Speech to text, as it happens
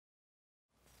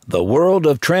The World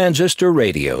of Transistor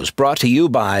Radios, brought to you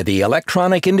by the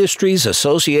Electronic Industries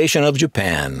Association of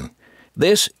Japan.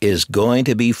 This is going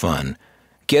to be fun.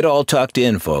 Get all tucked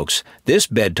in, folks. This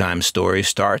bedtime story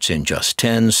starts in just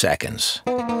 10 seconds.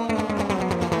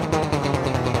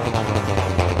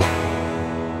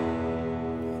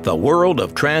 The World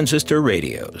of Transistor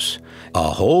Radios.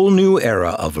 A whole new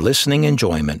era of listening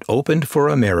enjoyment opened for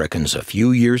Americans a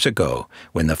few years ago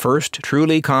when the first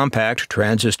truly compact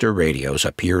transistor radios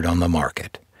appeared on the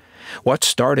market. What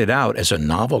started out as a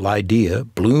novel idea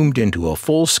bloomed into a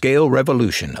full-scale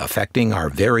revolution affecting our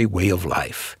very way of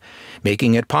life.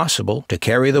 Making it possible to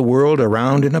carry the world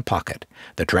around in a pocket,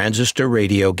 the transistor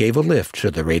radio gave a lift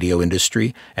to the radio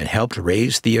industry and helped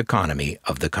raise the economy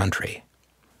of the country.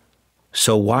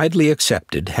 So widely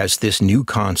accepted has this new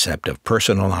concept of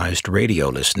personalized radio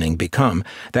listening become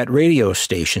that radio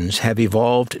stations have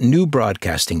evolved new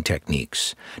broadcasting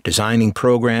techniques, designing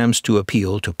programs to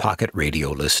appeal to pocket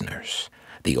radio listeners.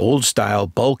 The old-style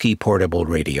bulky portable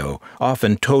radio,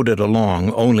 often toted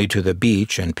along only to the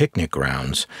beach and picnic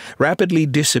grounds, rapidly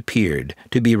disappeared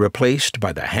to be replaced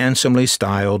by the handsomely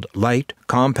styled, light,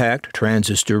 compact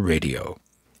transistor radio.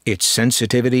 Its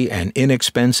sensitivity and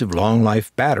inexpensive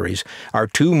long-life batteries are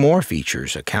two more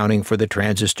features accounting for the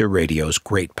transistor radio's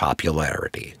great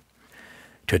popularity.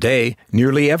 Today,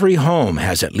 nearly every home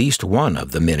has at least one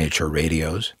of the miniature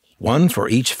radios. One for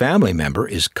each family member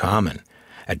is common.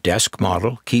 A desk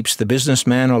model keeps the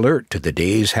businessman alert to the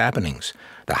day's happenings.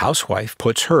 The housewife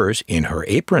puts hers in her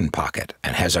apron pocket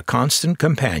and has a constant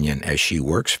companion as she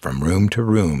works from room to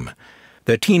room.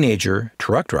 The teenager,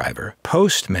 truck driver,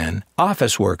 postman,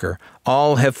 office worker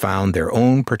all have found their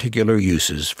own particular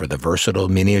uses for the versatile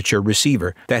miniature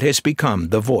receiver that has become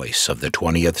the voice of the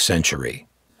 20th century.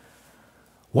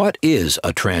 What is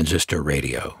a transistor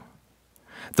radio?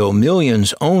 Though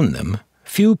millions own them,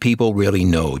 few people really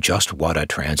know just what a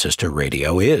transistor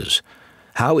radio is,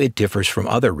 how it differs from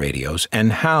other radios,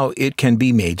 and how it can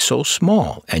be made so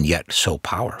small and yet so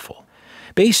powerful.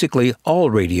 Basically, all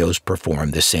radios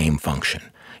perform the same function.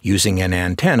 Using an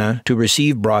antenna to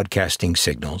receive broadcasting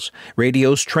signals,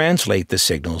 radios translate the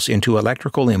signals into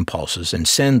electrical impulses and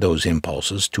send those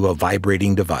impulses to a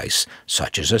vibrating device,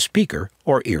 such as a speaker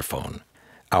or earphone.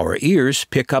 Our ears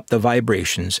pick up the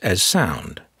vibrations as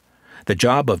sound. The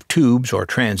job of tubes or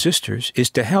transistors is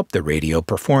to help the radio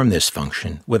perform this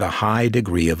function with a high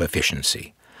degree of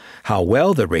efficiency. How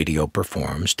well the radio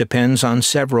performs depends on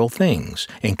several things,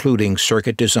 including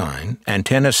circuit design,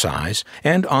 antenna size,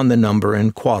 and on the number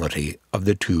and quality of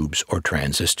the tubes or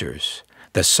transistors.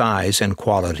 The size and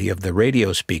quality of the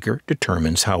radio speaker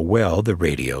determines how well the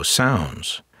radio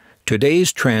sounds.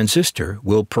 Today's transistor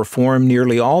will perform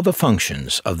nearly all the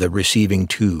functions of the receiving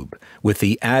tube, with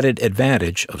the added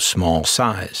advantage of small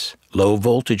size, low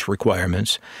voltage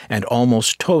requirements, and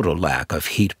almost total lack of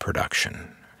heat production.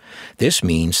 This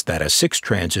means that a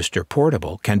 6-transistor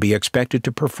portable can be expected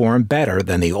to perform better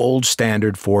than the old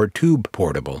standard 4-tube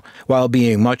portable, while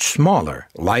being much smaller,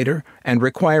 lighter, and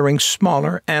requiring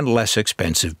smaller and less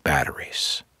expensive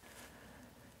batteries.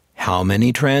 How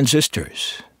many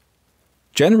transistors?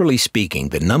 Generally speaking,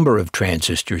 the number of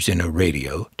transistors in a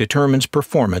radio determines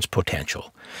performance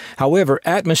potential. However,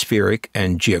 atmospheric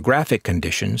and geographic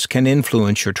conditions can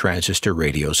influence your transistor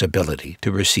radio's ability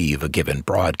to receive a given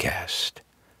broadcast.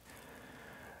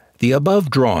 The above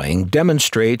drawing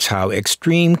demonstrates how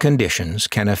extreme conditions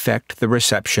can affect the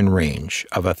reception range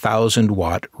of a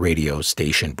 1,000-watt radio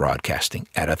station broadcasting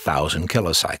at 1,000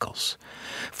 kilocycles.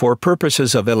 For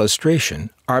purposes of illustration,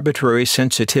 arbitrary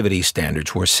sensitivity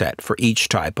standards were set for each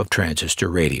type of transistor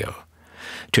radio.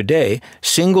 Today,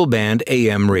 single-band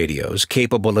AM radios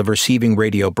capable of receiving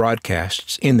radio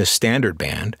broadcasts in the standard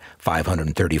band,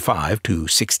 535 to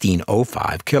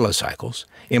 1605 kilocycles,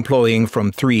 employing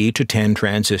from 3 to 10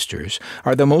 transistors,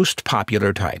 are the most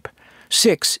popular type.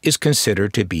 6 is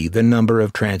considered to be the number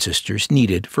of transistors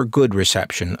needed for good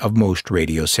reception of most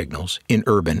radio signals in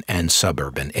urban and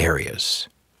suburban areas.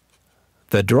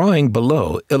 The drawing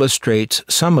below illustrates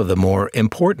some of the more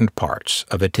important parts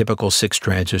of a typical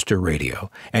 6-transistor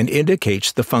radio and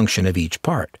indicates the function of each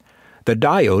part. The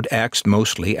diode acts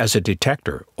mostly as a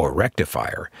detector or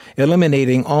rectifier,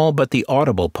 eliminating all but the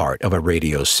audible part of a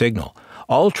radio signal.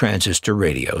 All transistor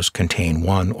radios contain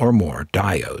one or more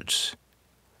diodes.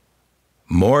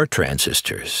 More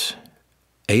transistors.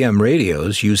 AM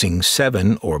radios using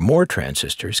 7 or more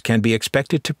transistors can be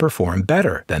expected to perform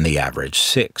better than the average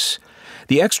 6.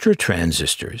 The extra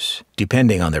transistors,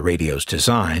 depending on the radio's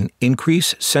design,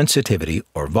 increase sensitivity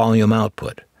or volume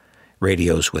output.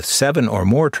 Radios with 7 or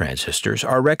more transistors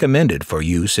are recommended for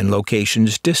use in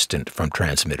locations distant from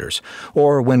transmitters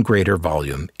or when greater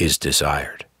volume is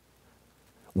desired.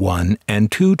 1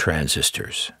 and 2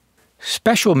 transistors.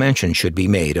 Special mention should be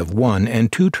made of 1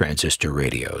 and 2 transistor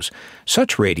radios.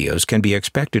 Such radios can be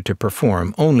expected to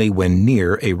perform only when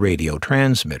near a radio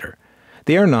transmitter.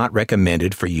 They are not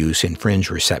recommended for use in fringe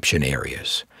reception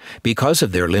areas. Because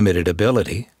of their limited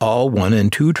ability, all 1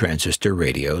 and 2 transistor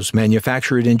radios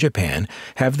manufactured in Japan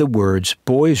have the words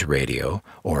boys radio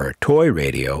or toy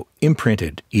radio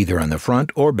imprinted either on the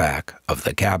front or back of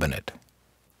the cabinet.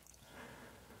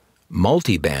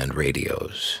 Multiband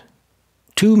radios.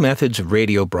 2 methods of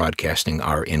radio broadcasting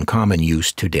are in common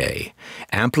use today: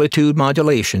 amplitude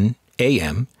modulation,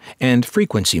 AM, and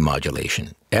frequency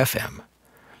modulation, FM.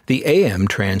 The AM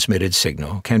transmitted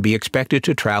signal can be expected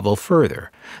to travel further.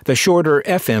 The shorter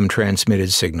FM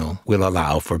transmitted signal will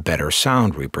allow for better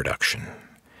sound reproduction.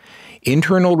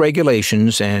 Internal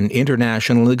regulations and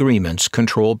international agreements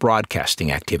control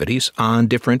broadcasting activities on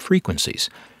different frequencies.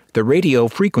 The radio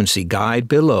frequency guide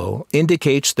below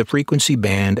indicates the frequency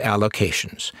band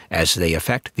allocations as they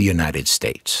affect the United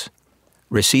States.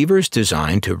 Receivers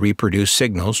designed to reproduce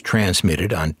signals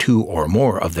transmitted on 2 or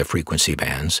more of the frequency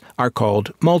bands are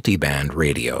called multiband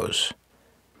radios.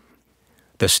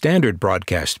 The standard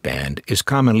broadcast band is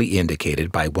commonly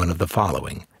indicated by one of the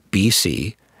following: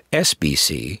 BC,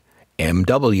 SBC,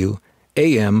 MW,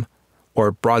 AM,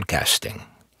 or broadcasting.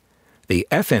 The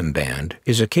FM band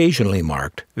is occasionally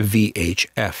marked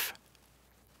VHF.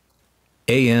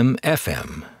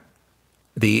 AM-FM.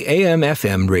 The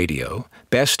AM-FM radio,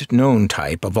 best known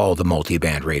type of all the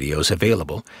multiband radios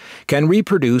available, can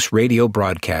reproduce radio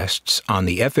broadcasts on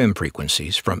the FM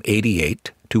frequencies from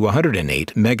 88 to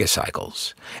 108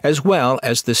 megacycles, as well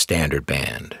as the standard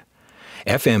band.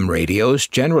 FM radios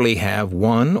generally have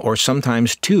 1 or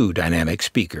sometimes 2 dynamic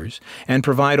speakers and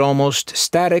provide almost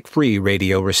static-free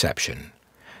radio reception.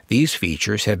 These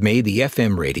features have made the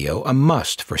FM radio a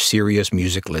must for serious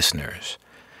music listeners.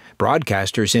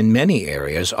 Broadcasters in many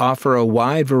areas offer a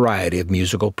wide variety of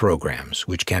musical programs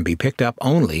which can be picked up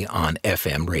only on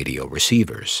FM radio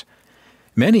receivers.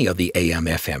 Many of the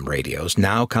AM-FM radios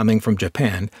now coming from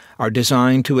Japan are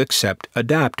designed to accept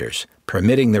adapters,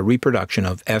 permitting the reproduction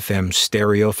of FM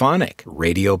stereophonic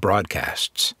radio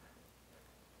broadcasts.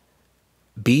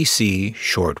 BC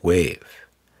shortwave.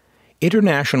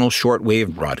 International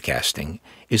shortwave broadcasting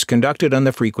is conducted on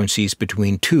the frequencies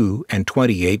between 2 and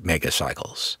 28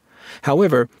 megacycles.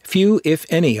 However, few, if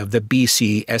any, of the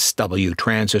BC-SW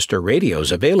transistor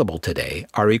radios available today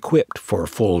are equipped for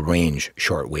full-range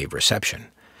shortwave reception.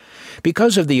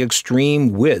 Because of the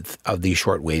extreme width of the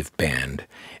shortwave band,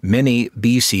 many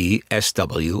BC-SW-SW,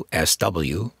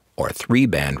 or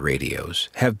 3-band radios,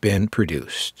 have been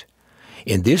produced.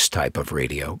 In this type of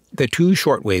radio, the 2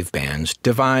 shortwave bands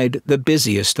divide the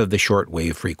busiest of the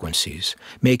shortwave frequencies,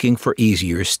 making for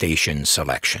easier station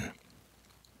selection.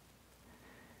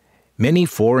 Many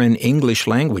foreign English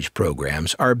language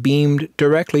programs are beamed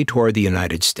directly toward the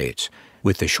United States.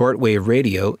 With the shortwave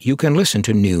radio, you can listen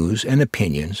to news and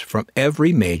opinions from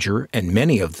every major and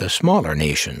many of the smaller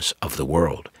nations of the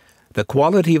world. The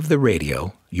quality of the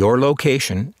radio, your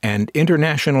location, and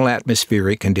international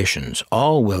atmospheric conditions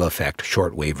all will affect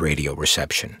shortwave radio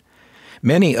reception.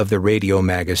 Many of the radio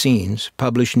magazines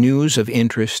publish news of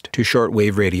interest to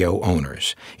shortwave radio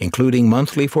owners, including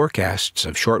monthly forecasts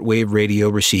of shortwave radio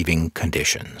receiving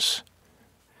conditions.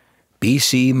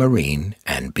 BC Marine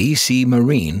and BC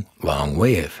Marine long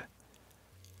wave.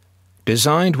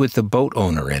 Designed with the boat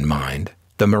owner in mind,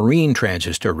 the marine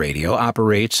transistor radio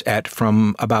operates at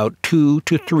from about 2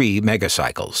 to 3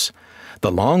 megacycles.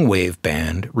 The long wave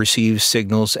band receives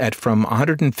signals at from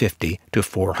 150 to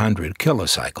 400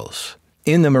 kilocycles.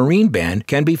 In the marine band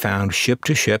can be found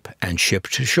ship-to-ship and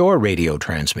ship-to-shore radio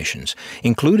transmissions,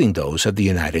 including those of the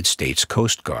United States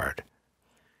Coast Guard.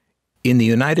 In the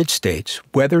United States,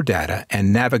 weather data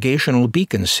and navigational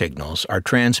beacon signals are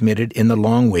transmitted in the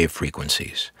long-wave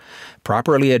frequencies.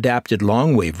 Properly adapted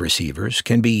long-wave receivers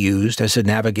can be used as a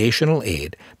navigational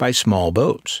aid by small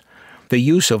boats. The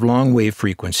use of long-wave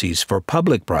frequencies for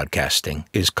public broadcasting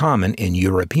is common in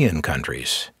European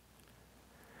countries.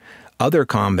 Other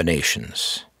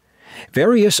combinations.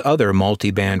 Various other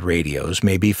multiband radios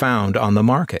may be found on the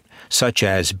market, such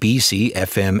as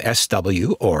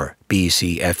BC-FM-SW or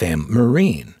BC-FM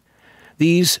Marine.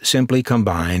 These simply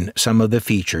combine some of the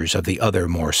features of the other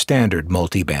more standard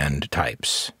multiband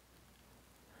types.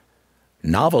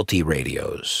 Novelty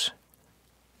radios.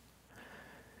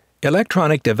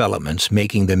 Electronic developments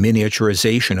making the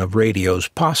miniaturization of radios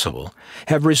possible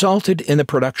have resulted in the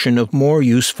production of more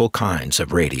useful kinds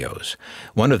of radios.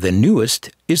 One of the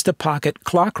newest is the pocket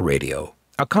clock radio,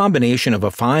 a combination of a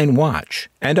fine watch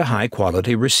and a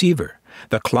high-quality receiver.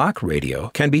 The clock radio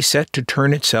can be set to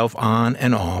turn itself on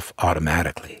and off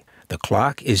automatically. The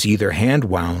clock is either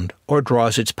hand-wound or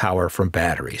draws its power from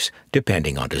batteries,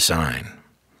 depending on design.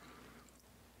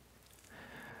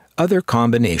 Other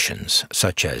combinations,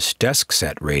 such as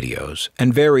desk-set radios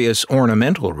and various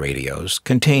ornamental radios,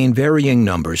 contain varying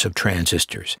numbers of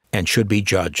transistors and should be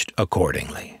judged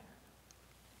accordingly.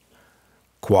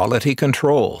 Quality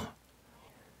control.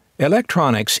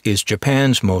 Electronics is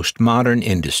Japan's most modern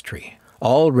industry.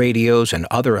 All radios and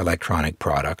other electronic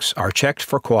products are checked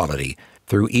for quality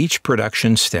through each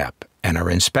production step and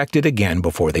are inspected again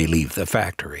before they leave the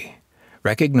factory.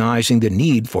 Recognizing the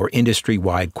need for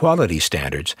industry-wide quality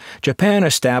standards, Japan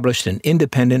established an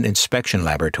independent inspection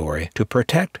laboratory to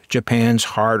protect Japan's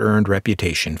hard-earned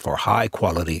reputation for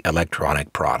high-quality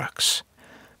electronic products.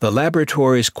 The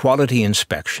laboratory's quality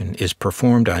inspection is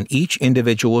performed on each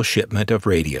individual shipment of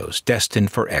radios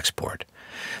destined for export.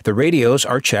 The radios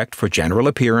are checked for general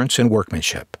appearance and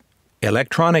workmanship.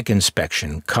 Electronic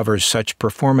inspection covers such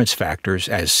performance factors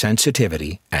as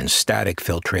sensitivity and static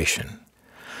filtration.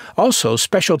 Also,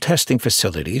 special testing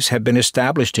facilities have been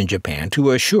established in Japan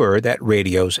to assure that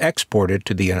radios exported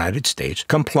to the United States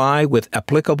comply with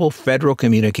applicable Federal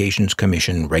Communications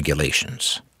Commission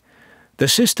regulations. The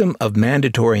system of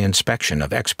mandatory inspection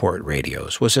of export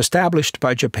radios was established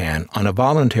by Japan on a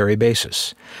voluntary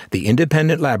basis. The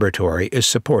independent laboratory is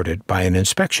supported by an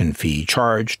inspection fee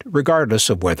charged regardless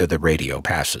of whether the radio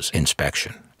passes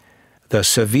inspection. The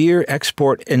severe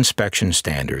export inspection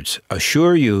standards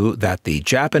assure you that the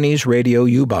Japanese radio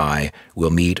you buy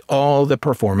will meet all the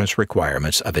performance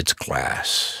requirements of its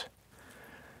class.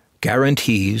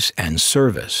 Guarantees and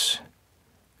service.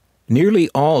 Nearly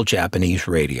all Japanese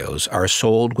radios are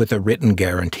sold with a written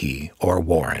guarantee or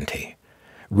warranty.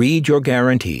 Read your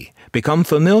guarantee, become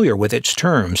familiar with its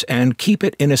terms, and keep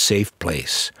it in a safe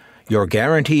place. Your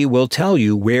guarantee will tell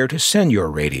you where to send your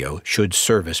radio should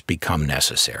service become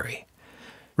necessary.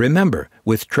 Remember,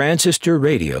 with transistor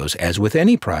radios, as with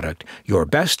any product, your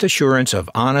best assurance of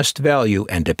honest value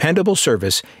and dependable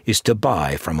service is to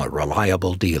buy from a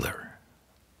reliable dealer.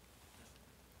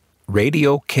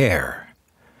 Radio care.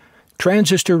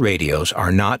 Transistor radios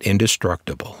are not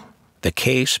indestructible. The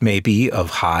case may be of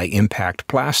high-impact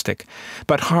plastic,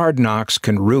 but hard knocks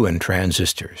can ruin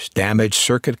transistors, damage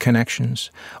circuit connections,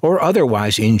 or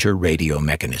otherwise injure radio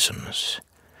mechanisms.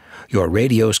 Your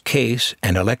radio's case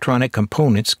and electronic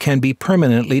components can be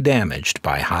permanently damaged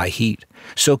by high heat,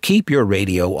 so keep your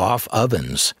radio off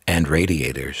ovens and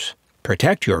radiators.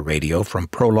 Protect your radio from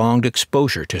prolonged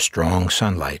exposure to strong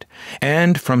sunlight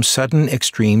and from sudden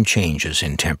extreme changes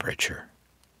in temperature.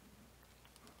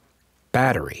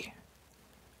 Battery.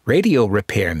 Radio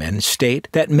repairmen state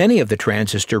that many of the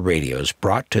transistor radios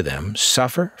brought to them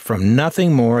suffer from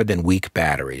nothing more than weak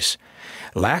batteries.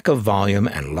 Lack of volume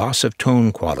and loss of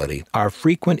tone quality are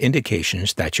frequent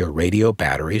indications that your radio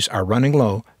batteries are running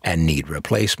low and need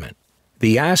replacement.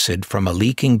 The acid from a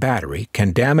leaking battery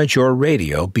can damage your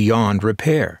radio beyond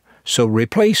repair, so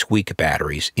replace weak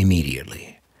batteries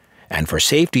immediately. And for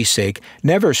safety's sake,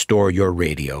 never store your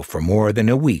radio for more than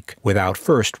a week without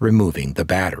first removing the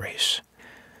batteries.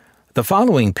 The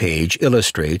following page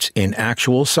illustrates in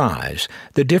actual size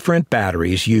the different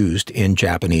batteries used in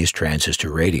Japanese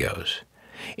transistor radios.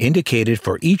 Indicated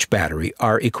for each battery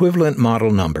are equivalent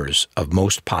model numbers of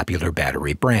most popular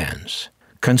battery brands.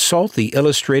 Consult the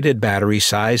illustrated battery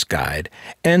size guide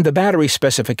and the battery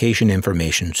specification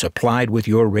information supplied with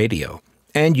your radio,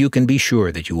 and you can be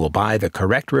sure that you will buy the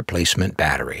correct replacement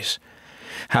batteries.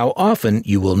 How often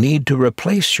you will need to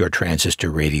replace your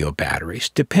transistor radio batteries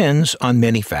depends on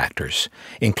many factors,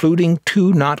 including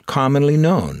two not commonly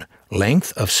known: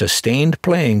 length of sustained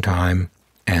playing time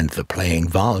and the playing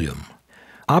volume.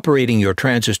 Operating your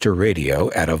transistor radio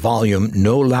at a volume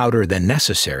no louder than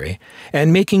necessary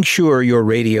and making sure your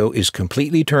radio is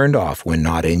completely turned off when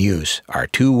not in use are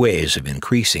two ways of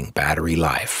increasing battery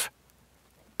life.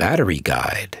 Battery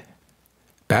guide.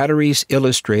 Batteries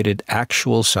illustrated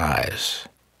actual size.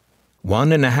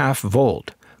 1.5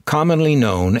 volt, commonly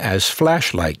known as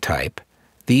flashlight type.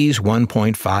 These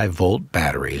 1.5 volt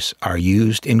batteries are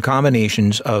used in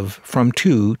combinations of from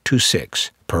 2 to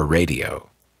 6 per radio.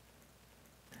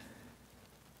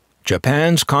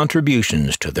 Japan's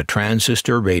contributions to the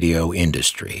transistor radio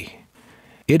industry.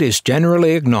 It is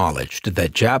generally acknowledged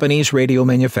that Japanese radio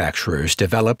manufacturers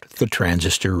developed the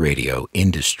transistor radio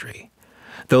industry.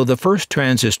 Though the first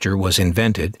transistor was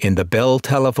invented in the Bell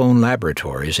Telephone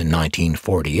Laboratories in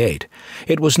 1948,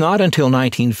 it was not until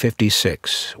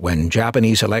 1956, when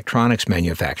Japanese electronics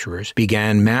manufacturers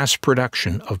began mass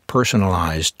production of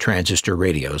personalized transistor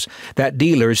radios, that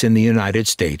dealers in the United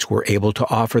States were able to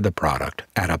offer the product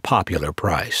at a popular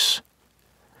price.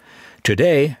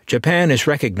 Today, Japan is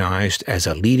recognized as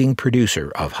a leading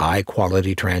producer of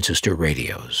high-quality transistor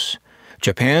radios.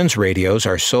 Japan's radios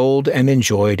are sold and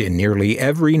enjoyed in nearly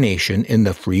every nation in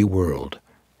the free world.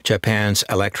 Japan's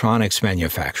electronics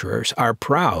manufacturers are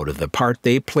proud of the part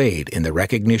they played in the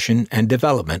recognition and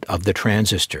development of the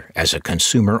transistor as a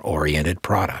consumer-oriented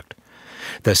product.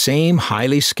 The same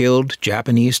highly skilled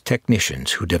Japanese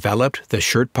technicians who developed the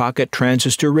shirt-pocket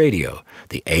transistor radio,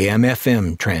 the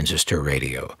AM/FM transistor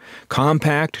radio,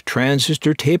 compact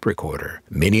transistor tape recorder,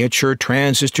 miniature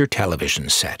transistor television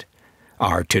set,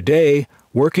 are today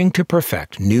working to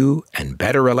perfect new and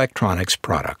better electronics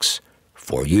products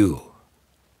for you.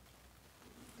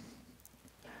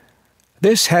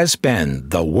 This has been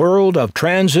The World of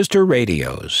Transistor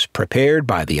Radios, prepared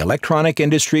by the Electronic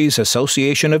Industries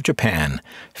Association of Japan,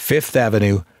 5th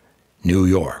Avenue, New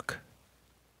York.